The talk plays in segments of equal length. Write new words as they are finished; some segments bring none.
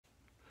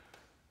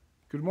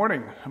Good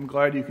morning. I'm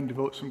glad you can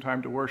devote some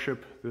time to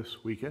worship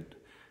this weekend.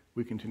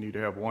 We continue to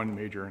have one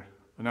major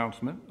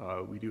announcement.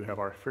 We do have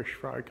our fish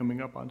fry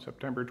coming up on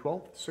September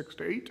 12th, 6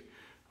 to 8,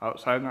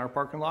 outside in our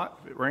parking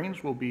lot. If it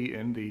rains, we'll be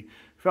in the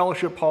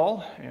fellowship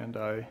hall, and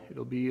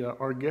it'll be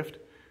our gift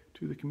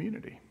to the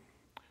community.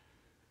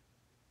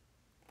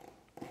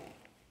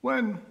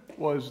 When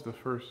was the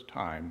first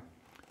time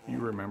you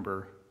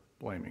remember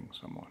blaming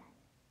someone?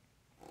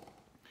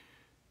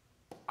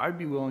 I'd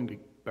be willing to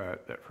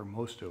bet that for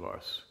most of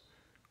us,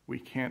 we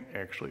can't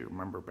actually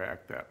remember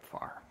back that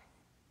far.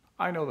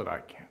 I know that I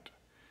can't.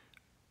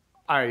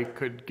 I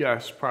could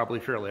guess probably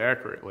fairly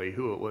accurately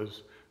who it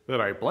was that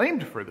I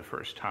blamed for the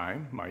first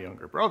time, my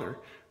younger brother,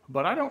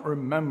 but I don't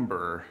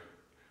remember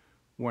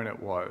when it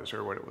was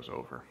or what it was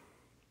over.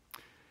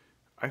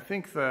 I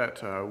think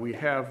that we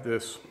have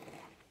this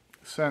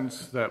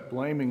sense that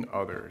blaming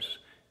others,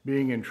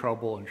 being in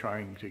trouble and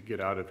trying to get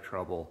out of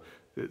trouble,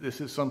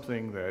 this is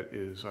something that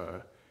is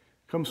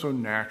comes so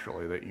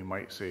naturally that you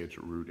might say it's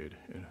rooted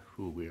in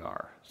who we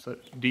are, so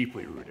it's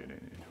deeply rooted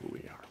in who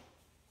we are.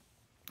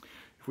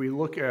 If we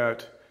look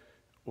at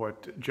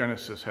what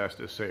Genesis has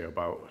to say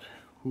about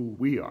who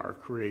we are,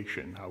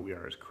 creation, how we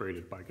are as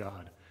created by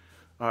God,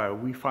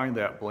 we find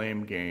that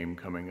blame game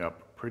coming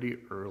up pretty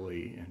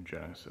early in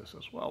Genesis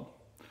as well.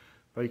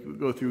 Like we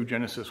go through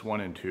Genesis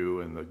 1 and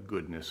 2 and the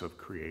goodness of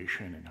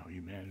creation and how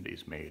humanity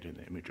is made in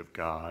the image of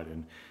God.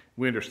 And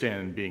we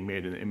understand being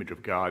made in the image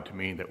of God to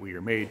mean that we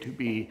are made to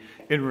be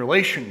in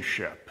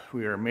relationship.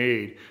 We are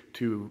made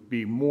to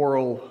be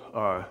moral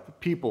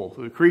people,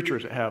 the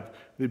creatures that have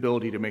the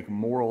ability to make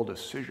moral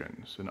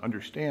decisions and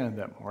understand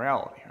that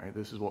morality. Right?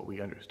 This is what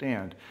we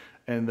understand.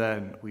 And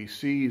then we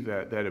see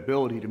that that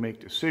ability to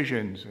make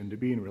decisions and to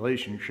be in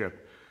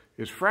relationship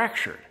is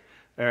fractured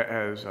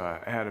as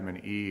Adam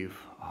and Eve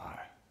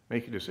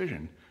make a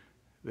decision.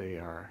 They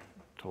are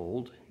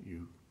told,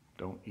 you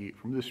don't eat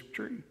from this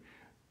tree.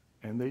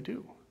 And they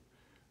do.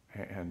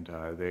 And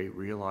they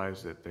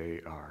realize that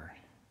they are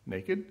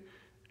naked,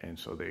 and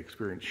so they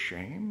experience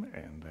shame.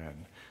 And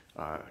then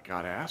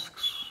God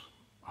asks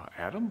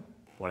Adam,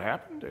 what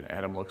happened? And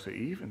Adam looks at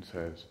Eve and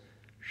says,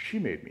 she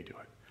made me do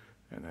it.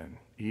 And then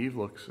Eve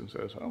looks and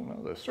says, oh,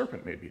 no, the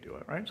serpent made me do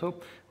it, right?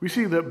 So we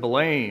see that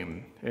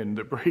blame and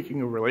the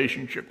breaking of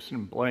relationships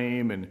and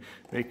blame and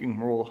making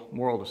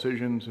moral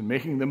decisions and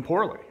making them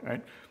poorly,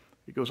 right?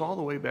 It goes all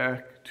the way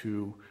back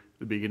to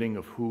the beginning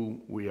of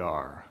who we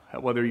are.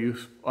 Whether you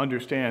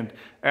understand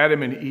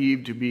Adam and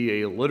Eve to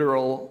be a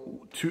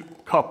literal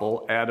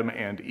couple, Adam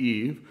and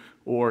Eve,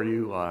 or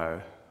you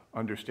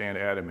understand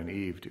Adam and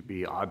Eve to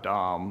be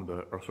Adam,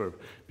 the sort of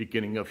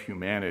beginning of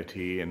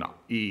humanity, and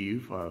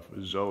Eve,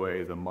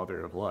 Zoe, the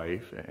mother of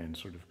life, and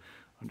sort of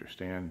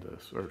understand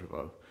the sort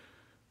of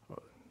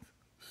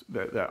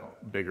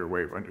that bigger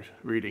way of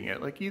reading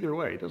it. Like either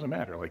way, it doesn't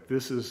matter. Like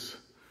this is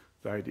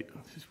the idea.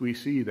 We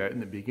see that in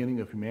the beginning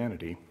of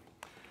humanity,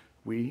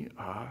 we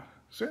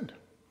sinned.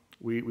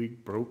 We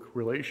broke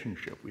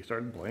relationship. We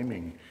started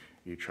blaming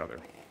each other.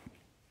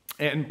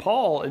 And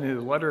Paul, in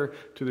his letter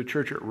to the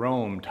church at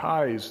Rome,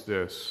 ties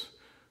this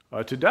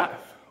to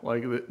death.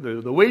 Like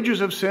the wages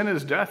of sin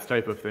is death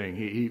type of thing.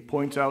 He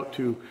points out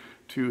to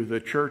the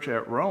church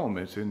at Rome,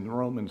 it's in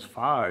Romans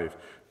 5,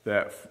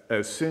 that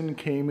as sin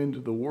came into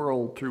the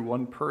world through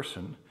one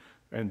person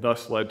and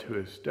thus led to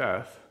his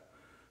death,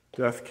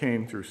 death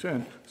came through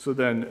sin. So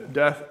then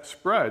death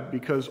spread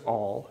because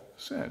all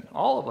sin.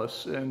 All of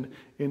us sin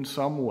in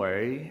some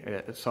way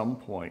at some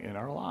point in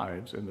our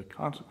lives, and the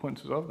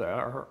consequences of that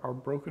are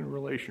broken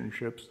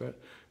relationships that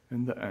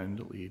in the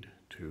end lead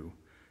to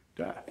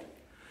death.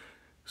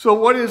 So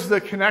what is the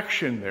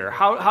connection there?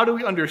 How do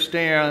we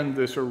understand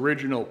this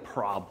original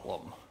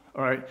problem?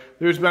 All right,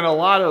 there's been a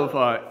lot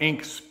of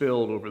ink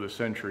spilled over the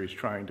centuries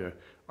trying to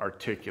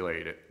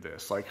articulate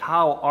this. Like,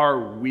 how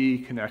are we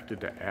connected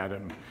to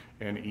Adam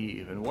and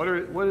Eve? And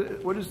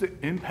what is the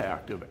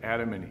impact of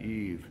Adam and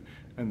Eve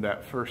and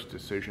that first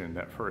decision,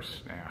 that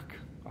first snack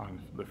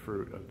on the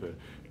fruit of the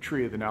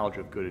tree of the knowledge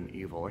of good and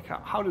evil? Like,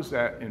 how does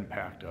that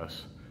impact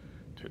us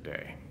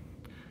today?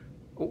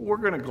 We're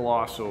going to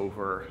gloss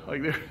over,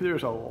 like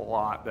there's a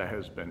lot that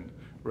has been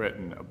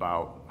written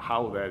about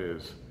how that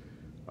is,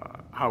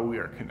 how we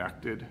are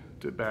connected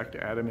back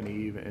to Adam and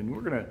Eve, and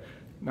we're going to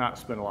not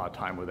spend a lot of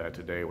time with that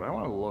today. What I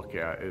want to look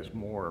at is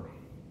more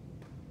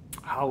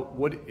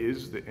what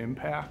is the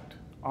impact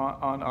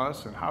on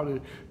us, and how do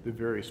the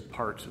various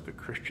parts of the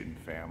Christian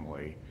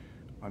family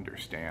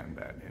understand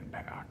that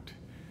impact?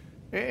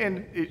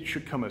 And it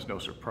should come as no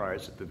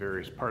surprise that the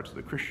various parts of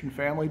the Christian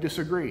family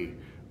disagree.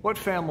 What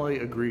family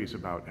agrees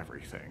about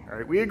everything?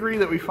 Right? We agree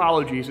that we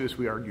follow Jesus,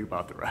 we argue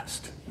about the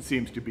rest. It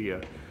seems to be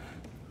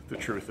the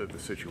truth of the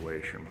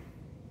situation.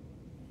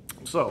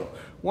 So,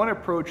 one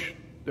approach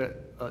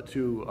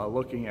to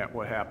looking at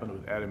what happened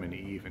with Adam and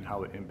Eve and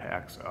how it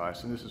impacts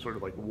us, and this is sort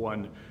of like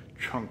one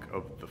chunk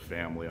of the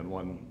family on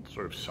one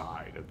sort of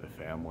side of the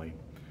family.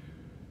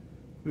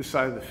 This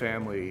side of the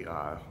family,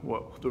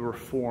 what the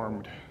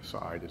Reformed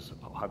side is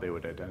how they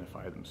would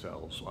identify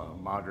themselves,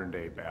 modern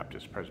day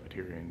Baptist,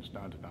 Presbyterians,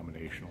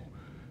 non-denominational,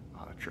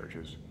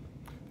 churches.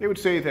 They would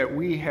say that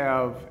we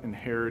have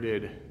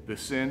inherited the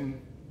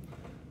sin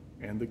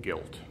and the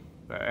guilt.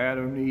 That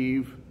Adam and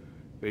Eve,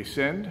 they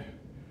sinned,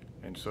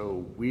 and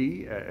so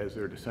we, as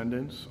their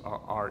descendants,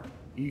 are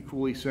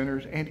equally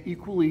sinners and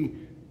equally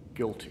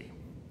guilty.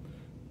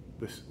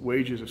 The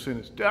wages of sin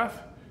is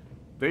death.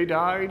 They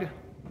died.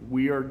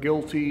 We are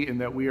guilty in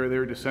that we are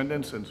their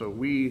descendants, and so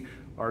we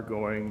are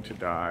going to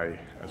die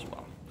as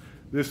well.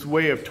 This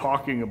way of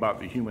talking about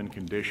the human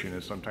condition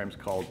is sometimes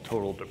called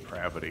total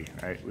depravity,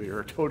 right? We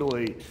are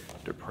totally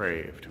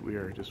depraved. We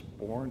are just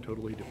born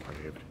totally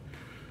depraved.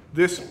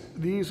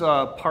 These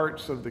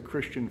parts of the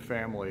Christian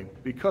family,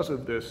 because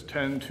of this,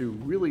 tend to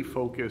really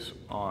focus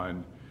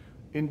on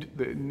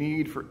the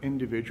need for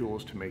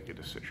individuals to make a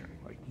decision.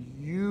 Like,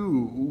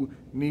 you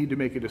need to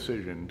make a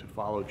decision to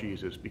follow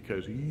Jesus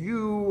because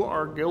you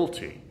are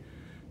guilty.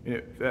 And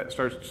if that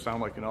starts to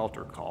sound like an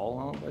altar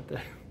call,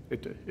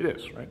 it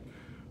is, right?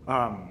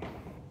 I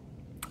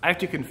have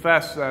to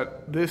confess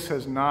that this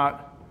has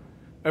not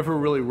ever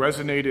really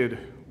resonated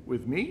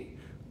with me.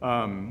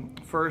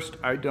 First,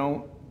 I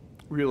don't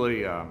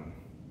really,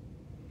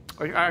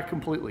 I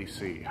completely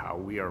see how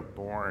we are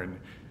born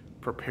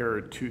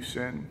prepared to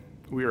sin.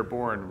 We are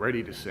born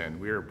ready to sin.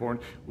 We are born,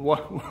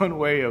 one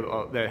way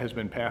that has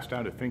been passed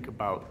down to think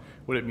about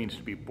what it means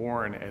to be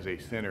born as a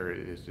sinner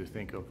is to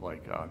think of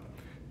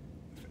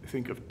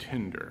think of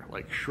tinder,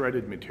 like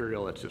shredded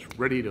material that's just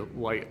ready to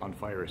light on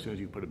fire as soon as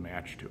you put a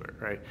match to it,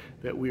 right?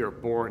 That we are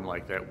born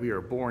like that. We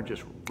are born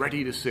just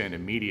ready to sin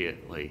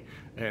immediately.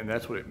 And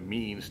that's what it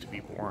means to be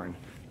born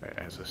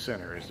as a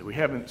sinner, is that we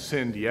haven't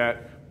sinned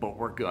yet, but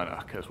we're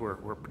gonna, because we're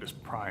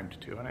just primed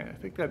to. And I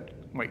think that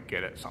might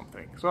get at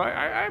something. So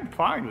I'm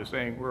fine with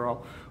saying we're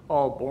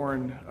all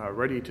born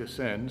ready to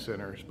sin,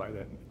 sinners by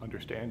that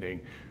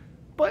understanding.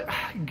 But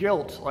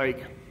guilt,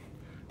 like,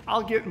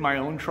 I'll get in my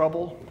own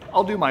trouble.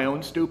 I'll do my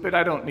own stupid.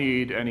 I don't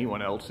need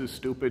anyone else's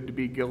stupid to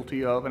be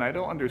guilty of, and I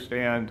don't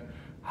understand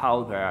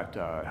how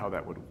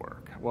that would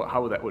work,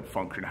 how that would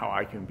function, how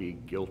I can be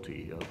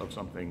guilty of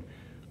something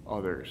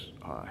others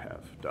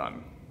have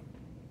done.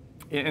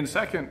 And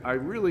second, I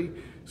really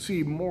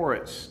see more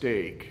at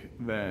stake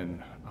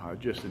than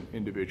just an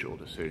individual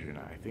decision.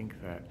 I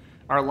think that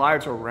our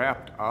lives are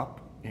wrapped up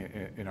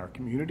in our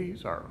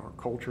communities, our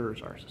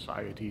cultures, our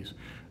societies.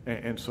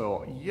 And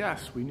so,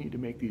 yes, we need to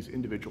make these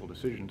individual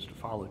decisions to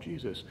follow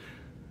Jesus,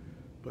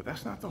 but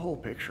that's not the whole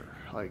picture.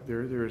 Like,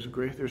 there's a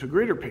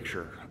greater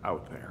picture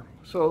out there.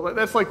 So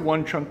that's like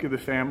one chunk of the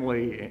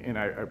family, and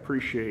I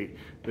appreciate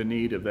the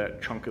need of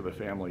that chunk of the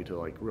family to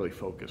like really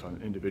focus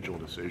on individual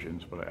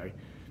decisions, but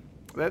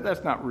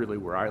that's not really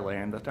where I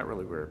land. That's not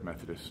really where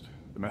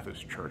the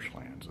Methodist Church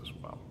lands as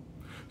well.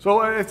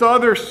 So it's the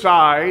other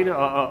side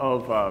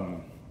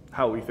of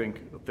how we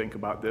think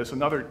about this.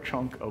 Another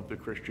chunk of the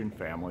Christian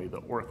family, the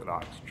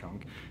Orthodox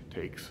chunk,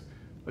 takes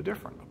a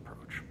different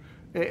approach.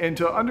 And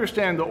to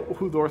understand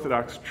who the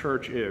Orthodox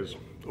Church is,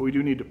 we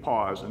do need to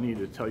pause. I need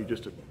to tell you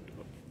just a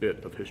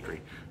bit of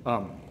history.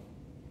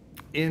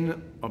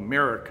 In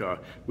America,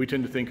 we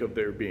tend to think of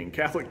there being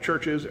Catholic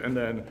churches and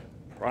then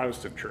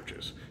Protestant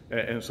churches.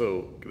 And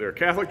so there are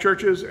Catholic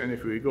churches, and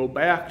if we go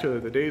back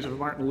to the days of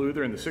Martin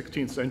Luther in the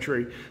 16th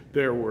century,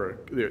 there were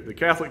the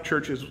Catholic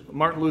churches.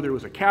 Martin Luther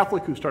was a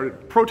Catholic who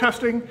started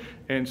protesting,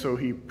 and so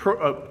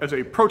as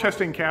a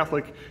protesting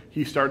Catholic,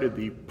 he started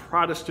the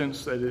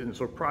Protestants. And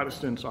so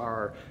Protestants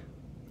are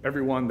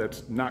everyone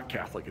that's not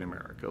Catholic in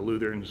America: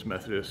 Lutherans,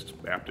 Methodists,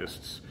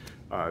 Baptists,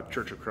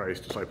 Church of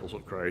Christ, Disciples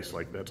of Christ.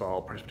 Like, that's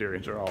all.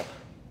 Presbyterians are all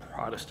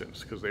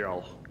Protestants because they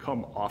all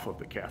come off of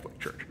the Catholic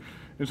Church.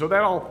 And so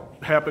that all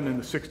happened in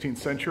the 16th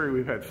century.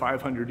 We've had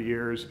 500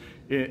 years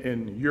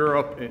in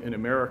Europe, in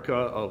America,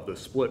 of the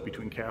split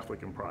between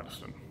Catholic and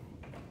Protestant.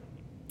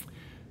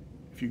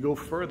 If you go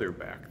further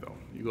back, though,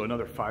 you go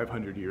another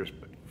 500 years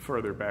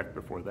further back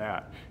before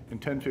that, in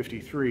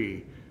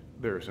 1053,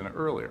 there's an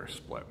earlier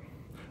split.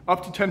 Up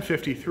to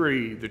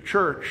 1053, the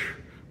church,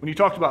 when you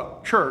talked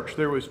about church,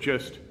 there was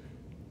just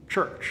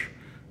church.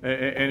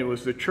 And it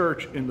was the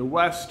church in the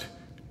West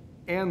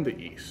and the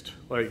East,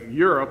 like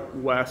Europe,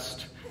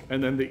 West,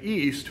 and then the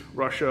East,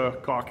 Russia,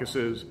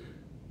 Caucasus,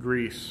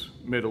 Greece,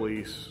 Middle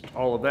East,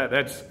 all of that,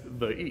 that's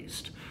the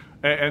East.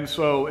 And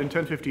so in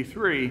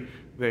 1053,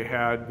 they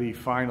had the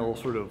final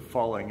sort of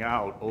falling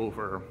out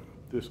over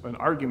an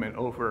argument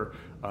over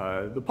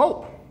the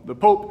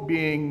Pope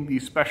being the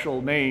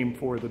special name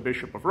for the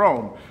Bishop of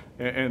Rome,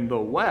 and the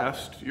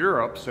West,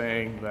 Europe,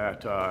 saying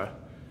that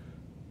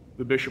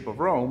the Bishop of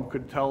Rome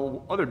could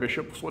tell other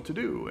bishops what to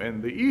do,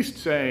 and the East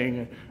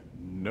saying,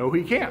 no,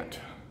 he can't.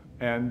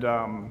 And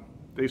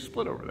they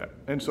split over that.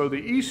 And so the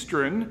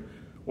Eastern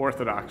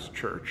Orthodox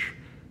Church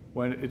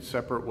went its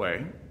separate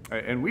way.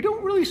 And we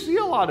don't really see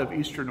a lot of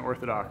Eastern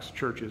Orthodox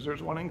churches.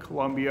 There's one in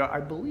Colombia.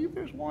 I believe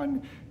there's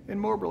one in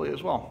Moberly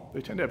as well.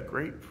 They tend to have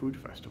great food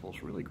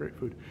festivals, really great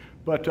food.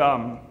 But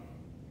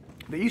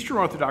The Eastern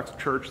Orthodox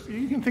Church,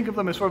 you can think of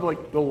them as sort of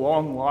like the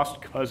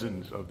long-lost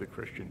cousins of the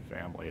Christian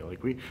family.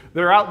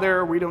 They're out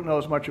there, we don't know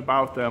as much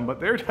about them,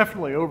 but they're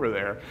definitely over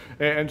there.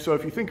 And so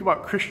if you think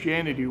about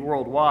Christianity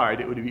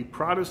worldwide, it would be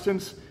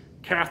Protestants,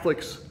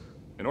 Catholics,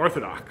 and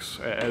Orthodox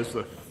as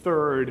the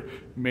third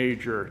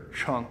major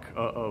chunk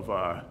of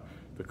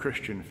the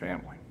Christian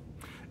family.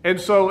 And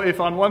so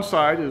if on one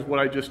side is what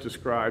I just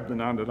described, the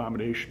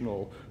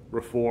non-denominational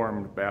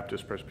Reformed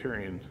Baptist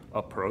Presbyterian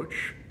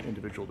approach,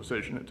 individual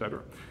decision,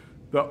 etc.,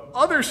 the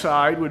other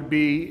side would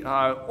be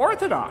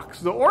Orthodox.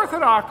 The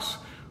Orthodox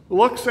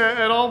looks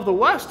at all of the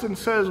West and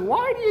says,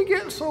 why do you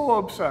get so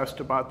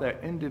obsessed about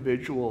that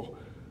individual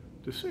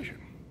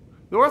decision?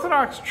 The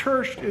Orthodox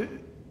Church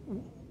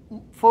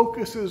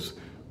focuses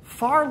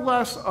far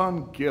less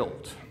on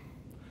guilt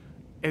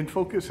and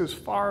focuses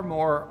far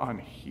more on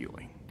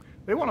healing.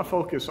 They want to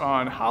focus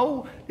on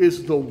how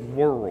is the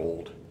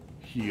world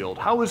healed?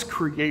 How is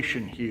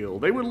creation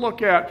healed? They would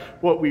look at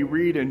what we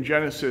read in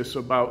Genesis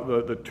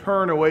about the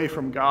turn away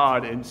from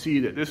God and see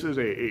that this is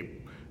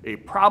a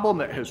problem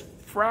that has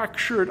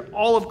fractured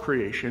all of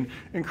creation,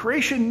 and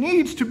creation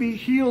needs to be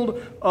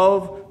healed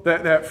of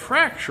that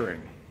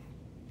fracturing.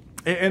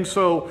 And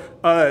so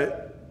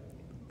our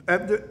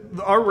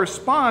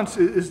response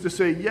is to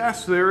say,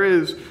 yes, there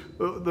is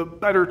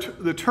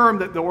the term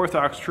that the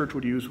Orthodox Church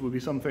would use would be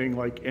something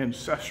like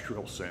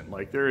ancestral sin.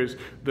 Like there is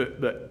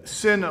the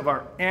sin of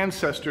our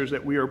ancestors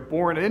that we are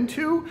born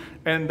into,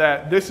 and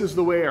that this is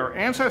the way our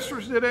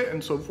ancestors did it,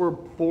 and so if we're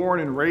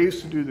born and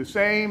raised to do the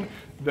same,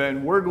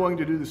 then we're going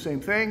to do the same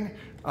thing.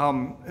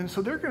 And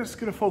so they're just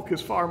going to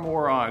focus far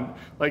more on,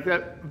 like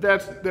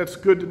that's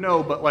good to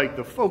know, but like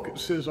the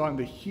focus is on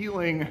the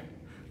healing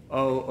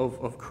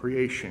of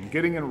creation,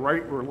 getting in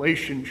right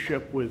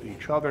relationship with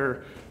each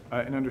other,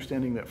 and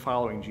understanding that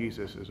following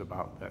Jesus is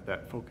about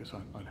that focus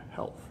on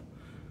health.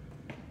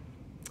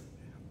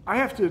 I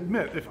have to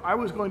admit, if I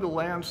was going to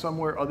land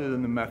somewhere other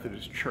than the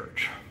Methodist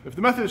Church, if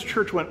the Methodist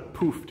Church went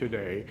poof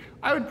today,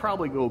 I would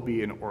probably go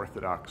be an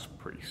Orthodox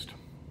priest.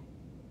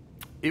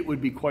 It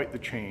would be quite the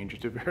change.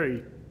 It's a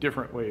very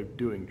different way of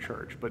doing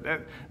church, but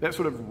that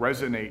sort of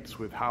resonates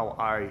with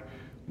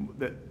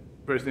that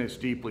resonates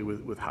deeply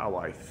with how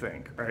I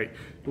think, right?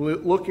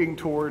 Looking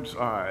towards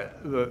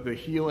the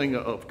healing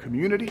of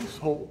communities,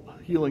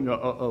 healing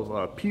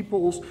of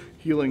peoples,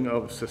 healing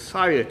of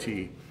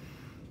society.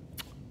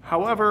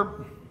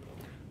 However,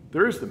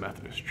 there is the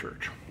Methodist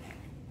Church.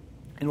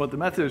 And what the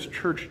Methodist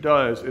Church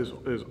does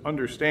is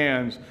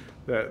understands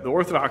that the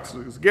Orthodox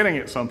is getting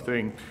at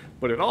something,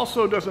 but it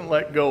also doesn't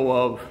let go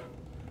of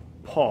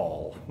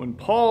Paul. When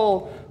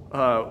Paul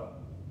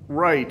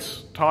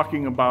writes,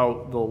 talking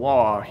about the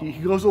law, he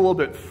goes a little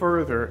bit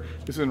further.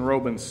 It's in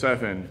Romans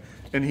 7,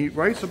 and he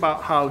writes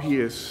about how he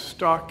is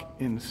stuck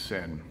in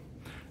sin.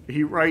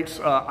 He writes,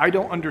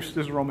 this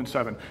is Romans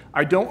 7,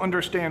 I don't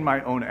understand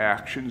my own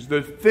actions.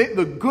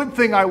 The good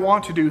thing I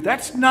want to do,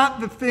 that's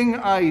not the thing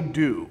I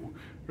do,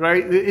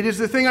 right? It is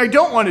the thing I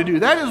don't want to do.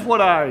 That is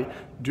what I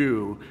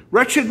do.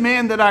 Wretched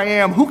man that I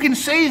am, who can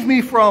save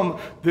me from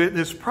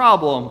this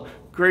problem?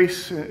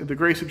 The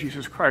grace of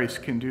Jesus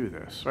Christ can do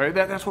this, right?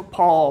 That's what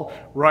Paul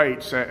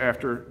writes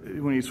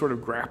when he's sort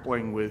of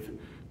grappling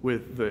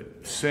with the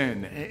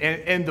sin.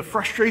 And the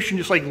frustration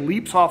just like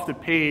leaps off the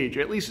page.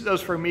 At least it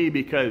does for me,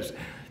 because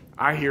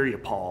I hear you,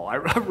 Paul. I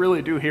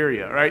really do hear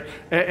you, right?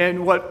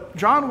 And what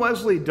John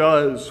Wesley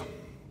does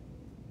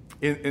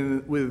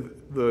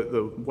with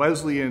the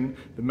Wesleyan,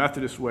 the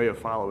Methodist way of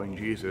following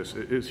Jesus,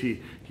 is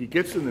he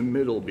gets in the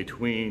middle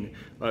between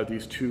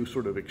these two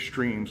sort of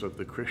extremes of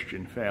the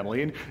Christian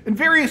family. And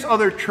various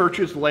other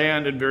churches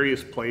land in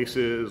various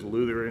places,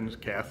 Lutherans,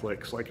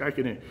 Catholics,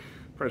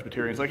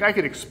 Presbyterians. I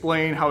could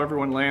explain how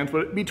everyone lands,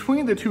 but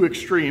between the two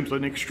extremes,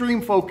 an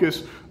extreme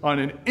focus on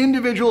an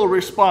individual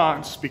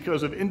response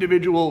because of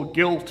individual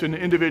guilt and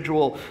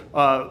individual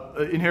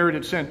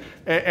inherited sin,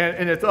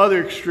 and at the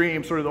other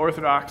extreme, sort of the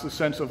Orthodox, the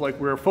sense of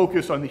we're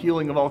focused on the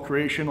healing of all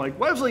creation.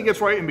 Wesley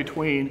gets right in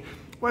between.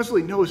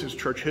 Wesley knows his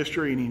church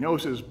history and he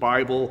knows his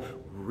Bible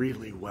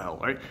really well,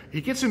 right?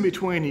 He gets in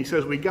between. He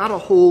says we got to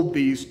hold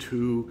these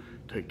two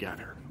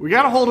together. We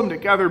got to hold them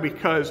together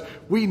because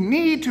we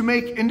need to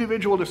make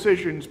individual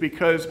decisions,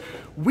 because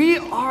we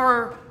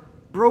are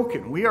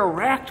broken. We are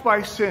racked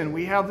by sin.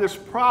 We have this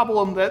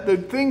problem that the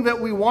thing that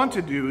we want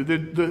to do,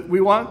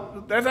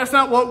 that's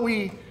not what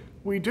we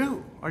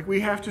do.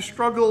 We have to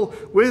struggle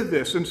with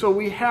this. And so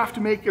we have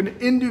to make an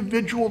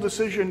individual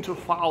decision to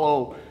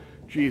follow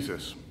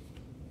Jesus,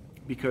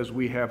 because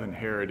we have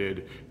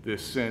inherited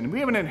this sin. We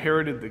haven't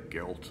inherited the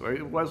guilt.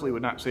 Right? Wesley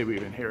would not say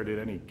we've inherited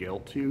any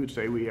guilt. He would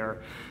say we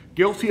are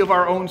guilty of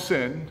our own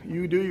sin.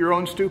 You do your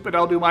own stupid,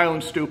 I'll do my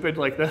own stupid.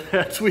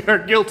 We are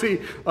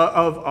guilty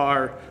of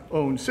our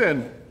own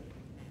sin.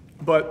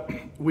 But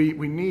we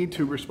need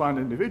to respond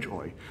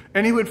individually.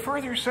 And he would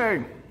further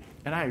say,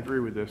 and I agree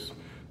with this,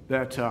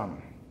 that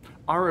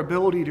our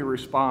ability to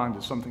respond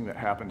is something that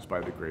happens by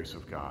the grace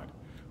of God.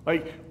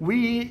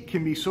 We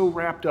can be so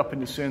wrapped up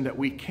into sin that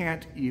we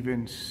can't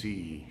even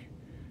see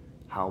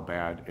how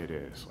bad it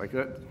is.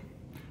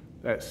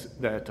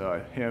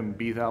 that hymn,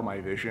 Be Thou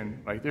My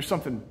Vision. Like, there's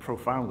something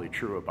profoundly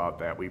true about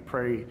that. We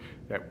pray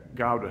that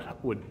God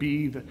would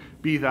be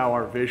Thou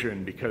our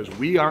vision, because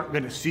we aren't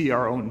going to see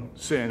our own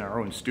sin, our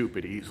own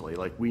stupid easily.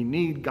 Like, we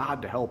need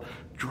God to help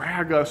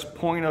drag us,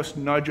 point us,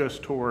 nudge us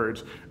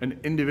towards an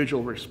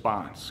individual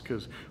response,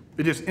 because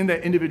it is in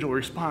that individual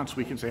response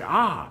we can say,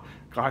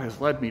 God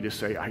has led me to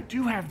say, I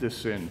do have this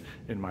sin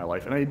in my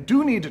life, and I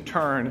do need to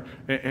turn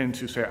and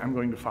to say, I'm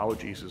going to follow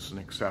Jesus and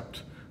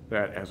accept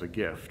that as a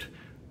gift.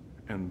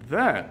 And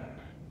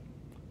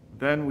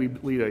then we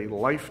lead a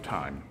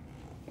lifetime,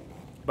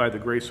 by the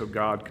grace of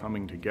God,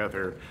 coming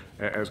together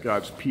as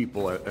God's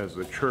people, as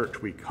the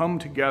church. We come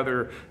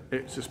together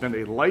to spend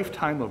a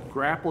lifetime of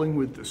grappling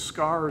with the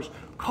scars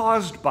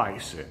caused by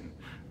sin,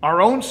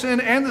 our own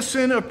sin and the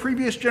sin of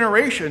previous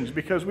generations,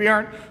 because we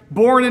aren't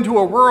born into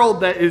a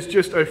world that is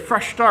just a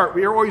fresh start.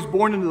 We are always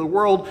born into the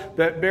world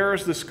that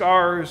bears the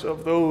scars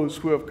of those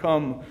who have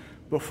come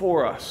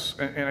before us.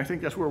 And I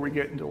think that's where we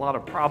get into a lot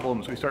of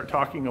problems. We start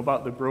talking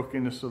about the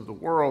brokenness of the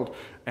world,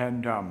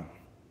 and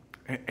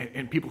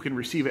people can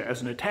receive it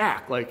as an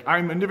attack, like,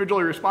 I'm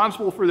individually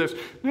responsible for this.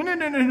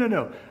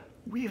 No.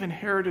 We've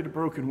inherited a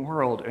broken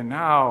world, and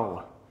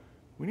now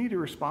we need to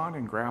respond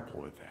and grapple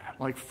with that.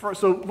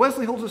 So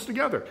Wesley holds us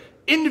together.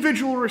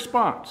 Individual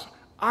response.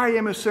 I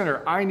am a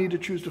sinner. I need to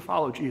choose to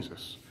follow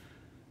Jesus.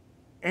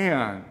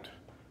 And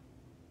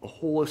a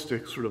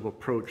holistic sort of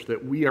approach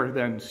that we are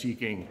then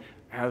seeking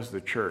as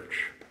the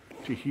church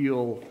to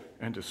heal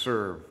and to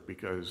serve,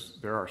 because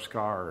there are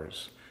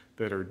scars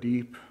that are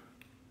deep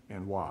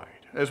and wide.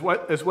 As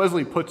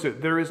Wesley puts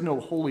it, there is no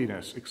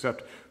holiness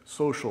except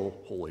social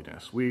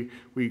holiness. We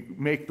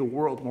make the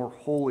world more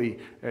holy,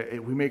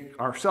 we make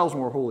ourselves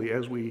more holy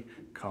as we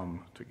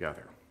come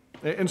together.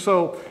 And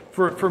so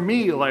for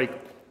me, like,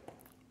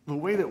 the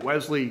way that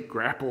Wesley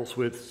grapples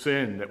with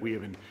sin, that we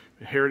have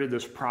inherited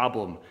this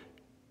problem,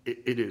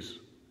 it is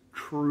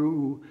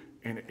true,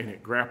 and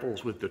it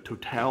grapples with the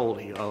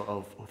totality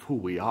of who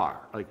we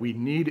are. Like, we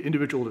need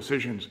individual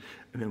decisions,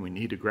 and then we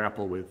need to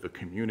grapple with the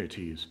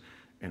communities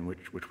in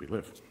which we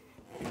live.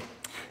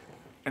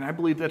 And I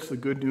believe that's the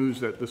good news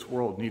that this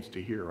world needs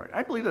to hear, right?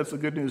 I believe that's the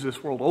good news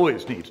this world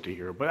always needs to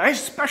hear. But I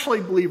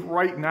especially believe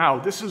right now,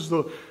 this is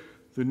the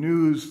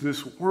news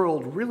this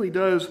world really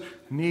does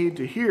need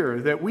to hear,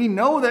 that we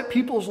know that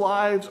people's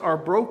lives are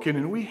broken,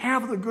 and we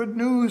have the good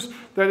news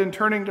that in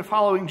turning to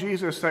following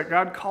Jesus, that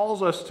God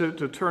calls us to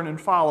turn and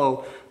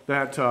follow,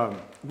 that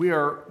we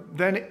are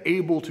then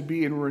able to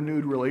be in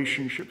renewed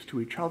relationships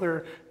to each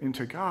other and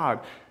to God.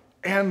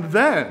 And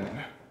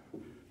then,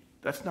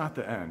 that's not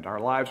the end. Our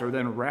lives are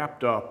then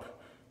wrapped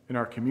up in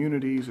our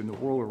communities and the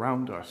world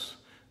around us,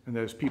 and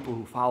as people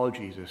who follow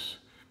Jesus,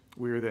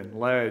 we are then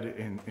led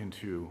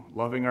into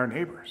loving our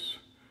neighbors.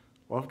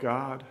 Love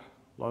God,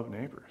 love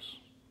neighbors.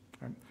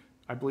 Right?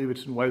 I believe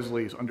it's in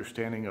Wesley's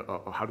understanding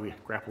of how do we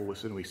grapple with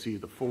sin, we see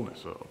the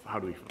fullness of how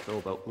do we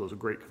fulfill those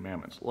great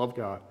commandments. Love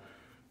God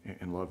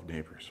and love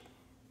neighbors.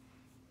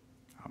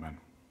 Amen.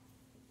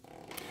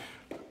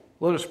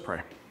 Let us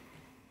pray.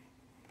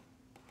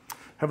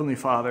 Heavenly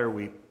Father,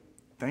 we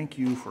thank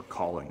you for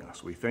calling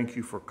us. We thank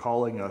you for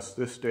calling us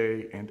this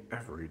day and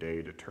every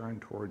day to turn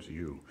towards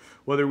you.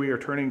 Whether we are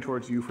turning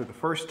towards you for the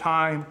first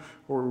time,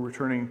 or we're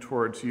turning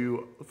towards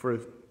you for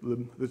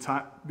the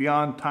time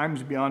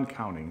times beyond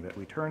counting, that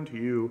we turn to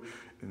you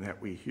and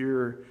that we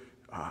hear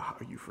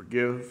you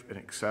forgive and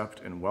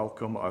accept and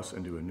welcome us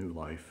into a new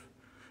life.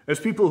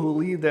 As people who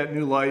lead that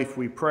new life,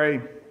 we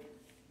pray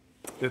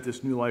that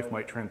this new life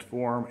might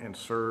transform and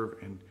serve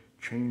and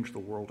change the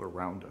world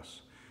around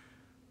us,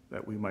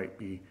 that we might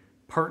be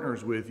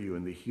partners with you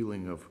in the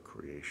healing of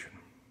creation.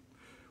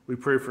 We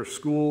pray for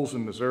schools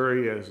in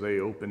Missouri as they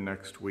open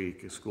next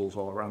week, schools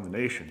all around the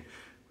nation.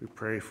 We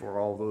pray for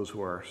all those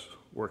who are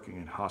working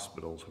in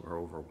hospitals who are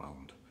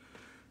overwhelmed.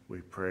 We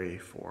pray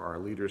for our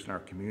leaders in our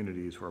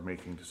communities who are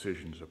making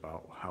decisions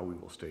about how we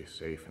will stay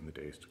safe in the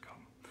days to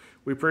come.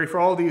 We pray for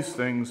all these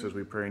things as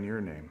we pray in your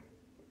name.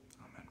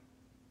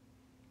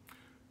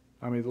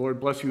 Amen. May the Lord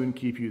bless you and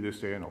keep you this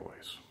day and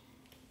always.